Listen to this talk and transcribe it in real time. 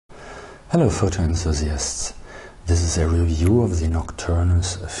Hello photo enthusiasts, this is a review of the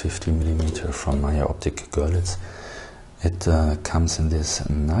Nocturnus 50mm from Meyer Optic Görlit. It comes in this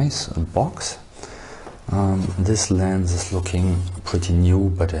nice box. This lens is looking pretty new,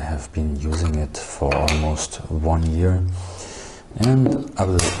 but I have been using it for almost 1 year, and I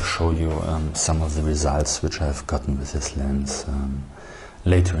will show you some of the results which I have gotten with this lens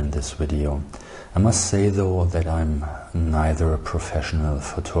later in this video. I must say though that I'm neither a professional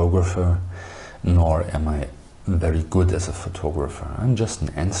photographer nor am I very good as a photographer. I'm just an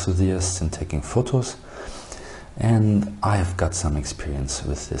enthusiast in taking photos, and I've got some experience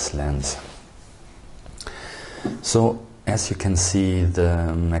with this lens. So as you can see,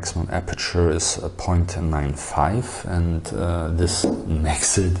 the maximum aperture is 0.95, and this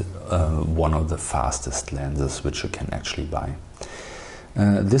makes it one of the fastest lenses which you can actually buy.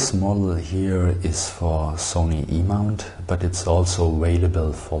 This model here is for Sony E-mount, but it's also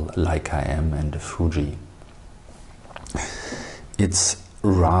available for Leica M and Fuji. It's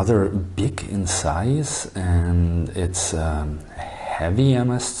rather big in size and it's heavy, I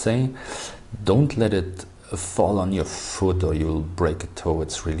must say. Don't let it fall on your foot or you'll break a toe.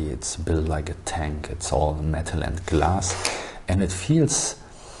 It's built like a tank. It's all metal and glass, and it feels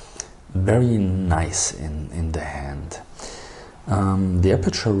very nice in the hand. The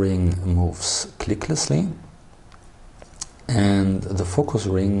aperture ring moves clicklessly, and the focus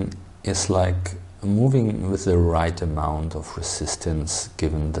ring is like moving with the right amount of resistance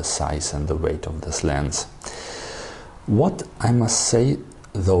given the size and the weight of this lens. What I must say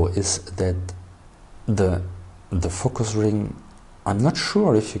though is that the focus ring, I'm not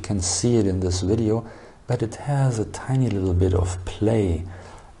sure if you can see it in this video, but it has a tiny little bit of play,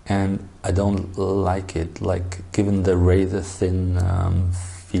 and I don't like it, like given the rather thin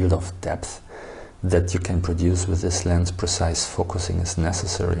field of depth that you can produce with this lens, precise focusing is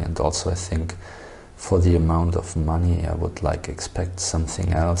necessary. And also I think for the amount of money I would expect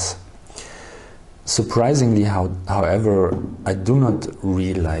something else. Surprisingly, however, I do not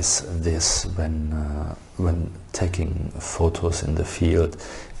realize this when taking photos in the field.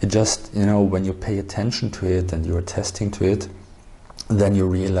 It just, when you pay attention to it and you're testing to it, then you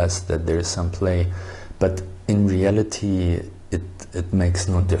realize that there is some play, but in reality it makes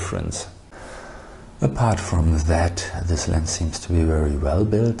no difference. Apart from that, this lens seems to be very well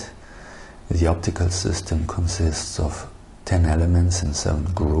built. The optical system consists of 10 elements in 7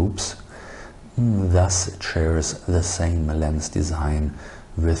 groups. Thus it shares the same lens design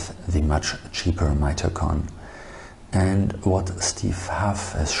with the much cheaper Meyer. And what Steve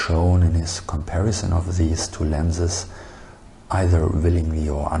Huff has shown in his comparison of these two lenses, either willingly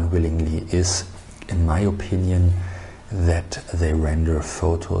or unwillingly, is, in my opinion, that they render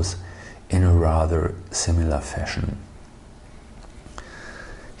photos in a rather similar fashion.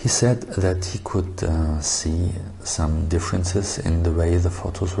 He said that he could see some differences in the way the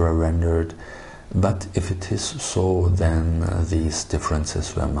photos were rendered, but if it is so, then these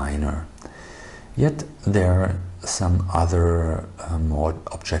differences were minor. Yet there are some other more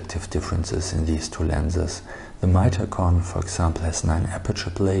objective differences in these two lenses. The Meyer, for example, has 9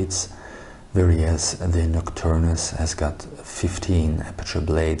 aperture blades, whereas the Nocturnus has got 15 aperture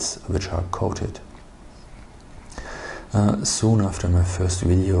blades which are coated. Soon after my first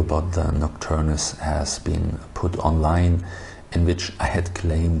video about the Nocturnus has been put online, in which I had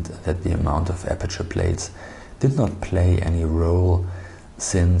claimed that the amount of aperture blades did not play any role,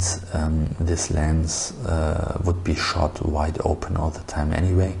 since this lens would be shot wide open all the time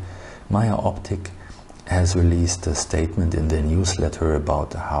anyway, Meyer Optic has released a statement in their newsletter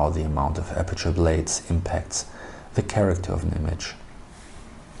about how the amount of aperture blades impacts the character of an image.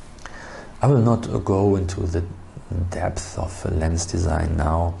 I will not go into the depth of lens design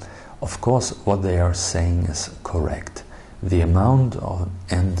now. Of course, what they are saying is correct. The amount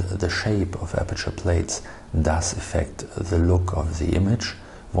and the shape of aperture blades does affect the look of the image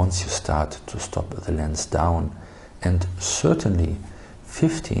once you start to stop the lens down, and certainly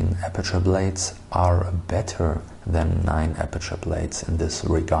 15 aperture blades are better than 9 aperture blades in this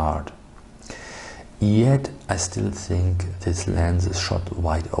regard. Yet I still think this lens is shot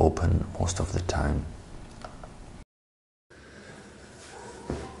wide open most of the time.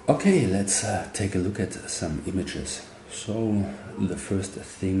 Okay, let's take a look at some images. So the first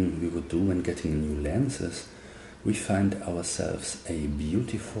thing we would do when getting a new lens is we find ourselves a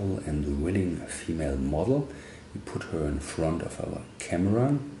beautiful and willing female model. We put her in front of our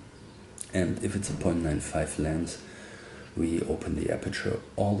camera, and if it's a 0.95 lens, we open the aperture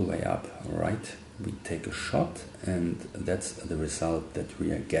all the way up, right? We take a shot, and that's the result that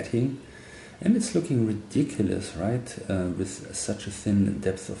we are getting. And it's looking ridiculous, right? With such a thin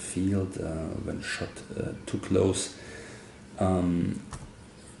depth of field when shot too close.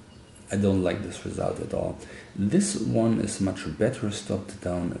 I don't like this result at all. This one is much better, stopped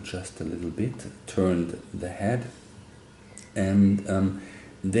down just a little bit, turned the head, and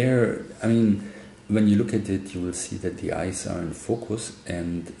there, I mean, when you look at it, you will see that the eyes are in focus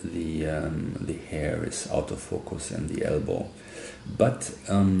and the hair is out of focus and the elbow. But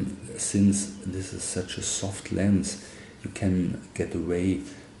since this is such a soft lens, you can get away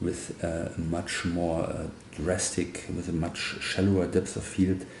with a much more drastic, with a much shallower depth of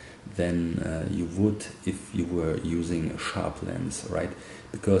field than you would if you were using a sharp lens, right?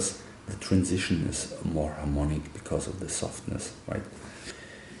 Because the transition is more harmonic because of the softness, right?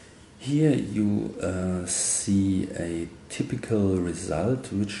 Here you see a typical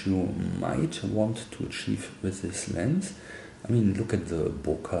result which you might want to achieve with this lens. I mean, look at the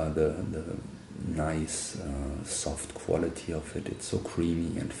bokeh, the nice soft quality of it. It's so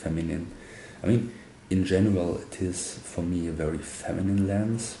creamy and feminine. I mean, in general, it is for me a very feminine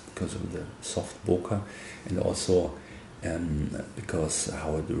lens because of the soft bokeh, and also because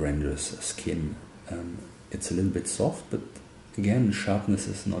how it renders skin. It's a little bit soft, but again, sharpness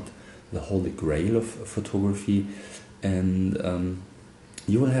is not the holy grail of photography, and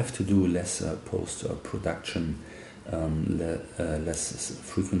you will have to do less post-production, less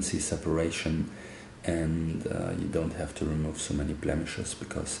frequency separation, and you don't have to remove so many blemishes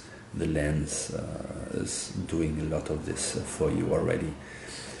because the lens is doing a lot of this for you already.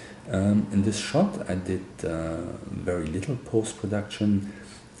 In this shot I did very little post-production.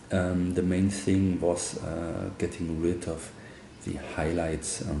 The main thing was getting rid of the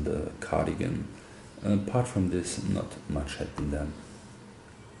highlights on the cardigan. Apart from this, not much had been done.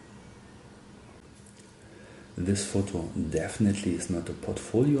 This photo definitely is not a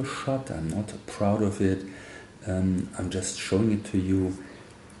portfolio shot. I'm not proud of it. I'm just showing it to you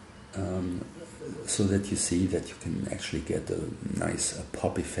so that you see that you can actually get a nice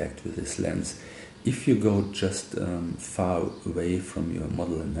pop effect with this lens. If you go just far away from your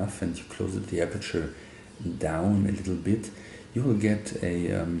model enough and you close the aperture down a little bit, you will get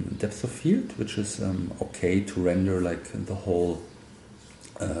a depth of field which is okay to render like the whole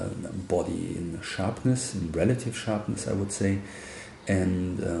body in sharpness, in relative sharpness I would say,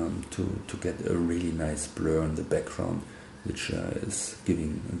 and to get a really nice blur in the background which is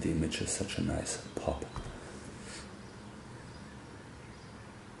giving the images such a nice pop.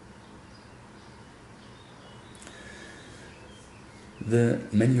 The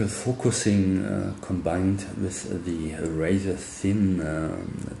manual focusing combined with the razor thin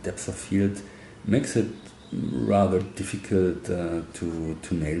depth of field makes it rather difficult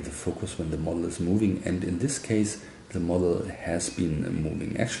to nail the focus when the model is moving, and in this case the model has been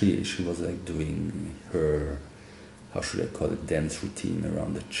moving. Actually, she was like doing her, how should I call it, dance routine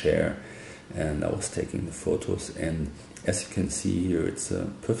around the chair, and I was taking the photos, and as you can see here, it's a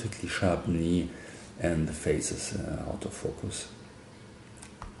perfectly sharp knee and the face is out of focus.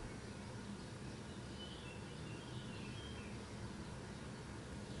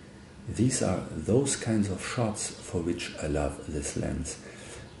 These are those kinds of shots for which I love this lens.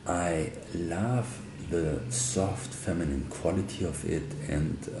 I love the soft feminine quality of it,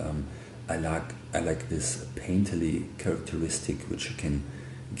 and I like this painterly characteristic which you can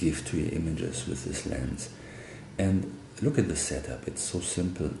give to your images with this lens. And look at the setup, it's so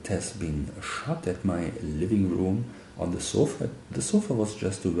simple. It has been shot at my living room on the sofa. The sofa was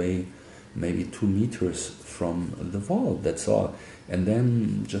just away maybe 2 meters from the wall, that's all. And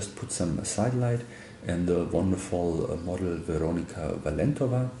then just put some side light and the wonderful model Veronika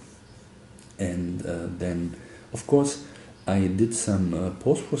Valentova. And then, of course, I did some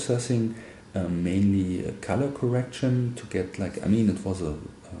post-processing, mainly color correction to get like, I mean, it was a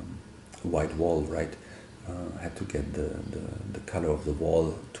white wall, right? I had to get the color of the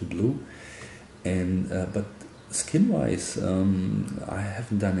wall to blue. And but skin-wise, I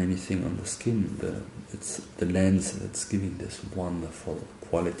haven't done anything on the skin. It's the lens that's giving this wonderful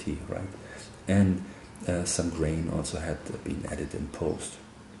quality, right? And some grain also had been added in post.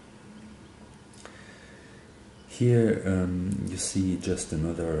 Here you see just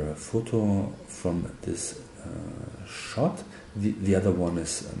another photo from this shot. The other one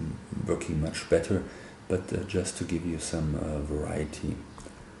is working much better, but just to give you some variety.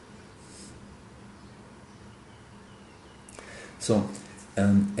 So,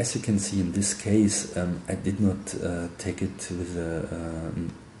 as you can see in this case, I did not take it with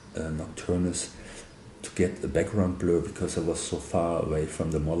a Nocturnus to get the background blur because I was so far away from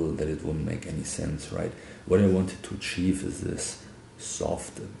the model that it wouldn't make any sense, right? What I wanted to achieve is this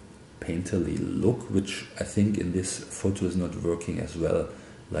soft painterly look, which I think in this photo is not working as well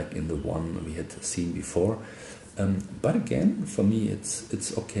like in the one we had seen before. But again, for me,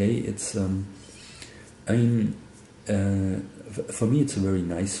 it's okay. It's I mean, for me, it's a very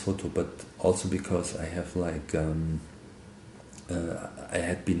nice photo, but also because I have like I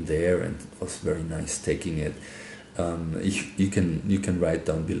had been there and it was very nice taking it. You can write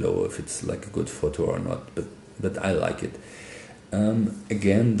down below if it's like a good photo or not, but I like it.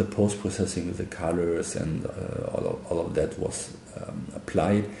 Again, the post-processing with the colors and all of that was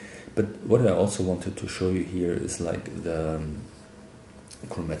applied. But what I also wanted to show you here is like the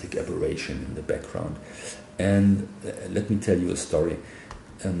chromatic aberration in the background. And let me tell you a story.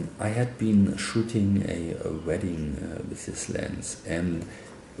 I had been shooting a wedding with this lens, and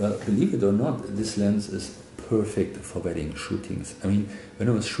well, believe it or not, this lens is perfect for wedding shootings. I mean, when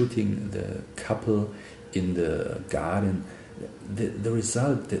I was shooting the couple in the garden, the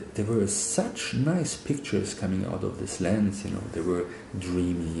result, there were such nice pictures coming out of this lens, you know, they were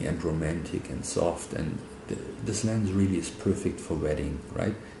dreamy and romantic and soft, and this lens really is perfect for wedding,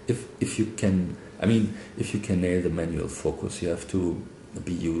 right? If you can, I mean, if you can nail the manual focus, you have to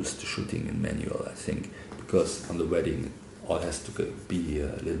be used to shooting in manual, I think, because on the wedding all has to be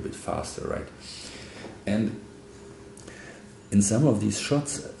a little bit faster, right? And in some of these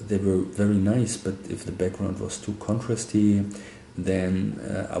shots they were very nice, but if the background was too contrasty,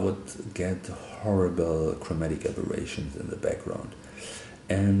 then I would get horrible chromatic aberrations in the background.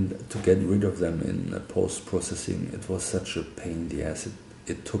 And to get rid of them in post-processing, it was such a pain in the ass.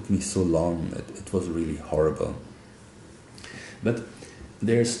 It took me so long. It was really horrible. But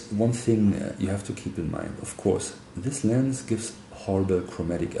there's one thing you have to keep in mind. Of course, this lens gives horrible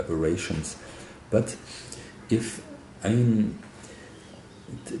chromatic aberrations, but if, I mean,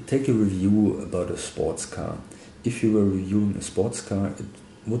 take a review about a sports car. If you were reviewing a sports car, it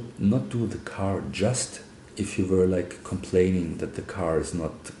would not do the car just if you were like complaining that the car is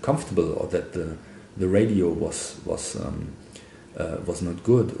not comfortable or that the radio was not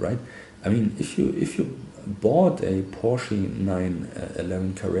good, right? I mean, if you bought a Porsche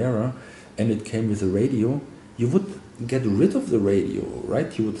 911 Carrera and it came with a radio, you would get rid of the radio,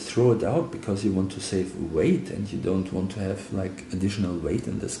 right? You would throw it out because you want to save weight and you don't want to have like additional weight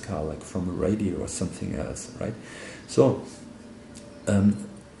in this car, like from a radio or something else, right? So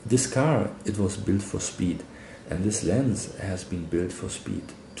this car, it was built for speed, and this lens has been built for speed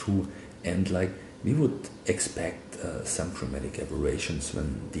too, and like we would expect some chromatic aberrations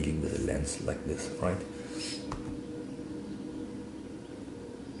when dealing with a lens like this, right?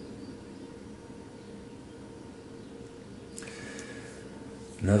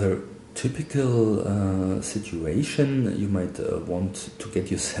 Another typical situation you might want to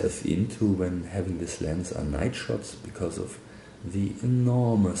get yourself into when having this lens are night shots, because of the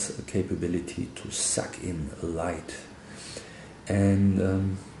enormous capability to suck in light.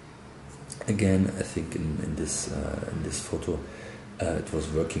 And again, I think in this photo it was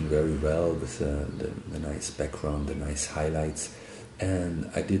working very well with the nice background, the nice highlights, and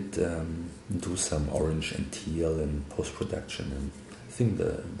I did do some orange and teal in post-production, and I think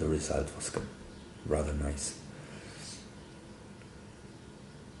the result was rather nice.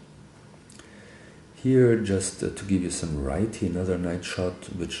 Here, just to give you some variety, another night shot,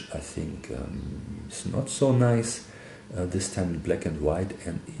 which I think is not so nice, this time in black and white,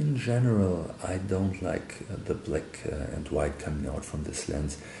 and in general I don't like the black and white coming out from this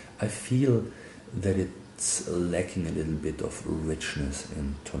lens. I feel that it's lacking a little bit of richness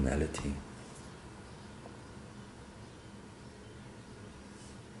in tonality.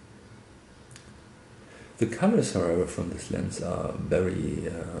 The colors, however, from this lens are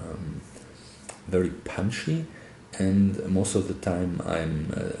very punchy, and most of the time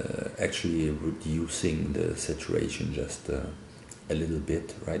I'm actually reducing the saturation just a little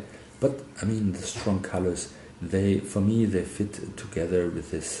bit, right? But I mean, the strong colors, for me they fit together with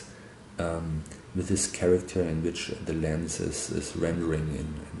this character in which the lens is rendering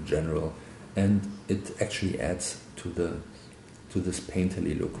in general, and it actually adds to this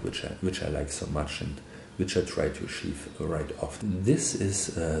painterly look, which I like so much, and which I try to achieve right often. This is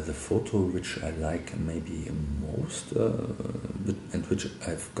the photo which I like maybe most, and which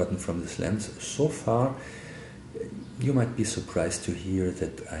I've gotten from this lens so far. You might be surprised to hear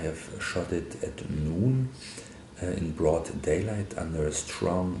that I have shot it at noon in broad daylight under a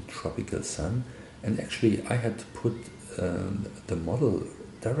strong tropical sun, and actually I had put the model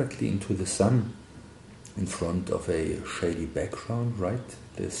directly into the sun in front of a shady background, right?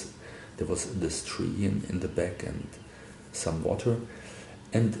 There was this tree in the back and some water,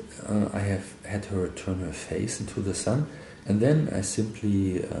 and I have had her turn her face into the sun, And then I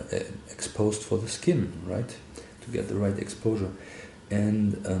simply exposed for the skin, right, to get the right exposure.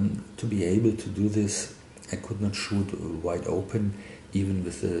 And to be able to do this, I could not shoot wide open, even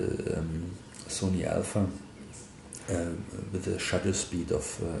with the Sony Alpha, with a shutter speed of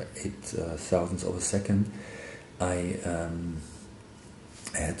 8,000ths of a second. I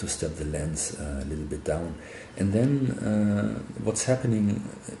had to step the lens a little bit down, and then what's happening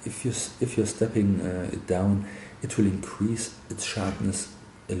if you're stepping it down, it will increase its sharpness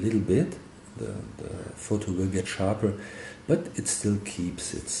a little bit. The photo will get sharper, but it still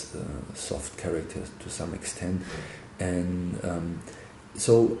keeps its soft character to some extent. And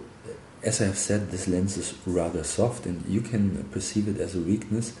so, as I have said, this lens is rather soft, and you can perceive it as a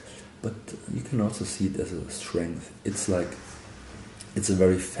weakness, but you can also see it as a strength. It's a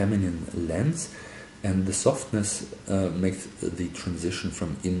very feminine lens, and the softness makes the transition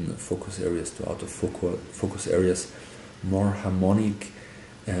from in focus areas to out of focus areas more harmonic,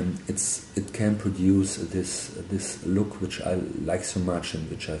 and it can produce this look which I like so much and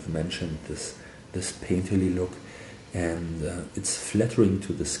which I've mentioned, this painterly look, and it's flattering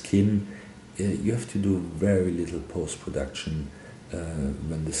to the skin. You have to do very little post-production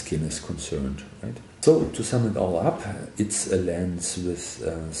when the skin is concerned, right? So, to sum it all up, it's a lens with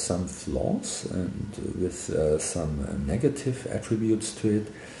some flaws and with some negative attributes to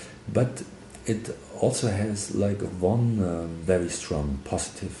it, but it also has like one very strong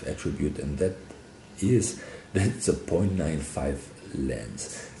positive attribute, and that is that it's a 0.95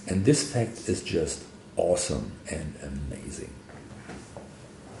 lens. And this fact is just awesome and amazing.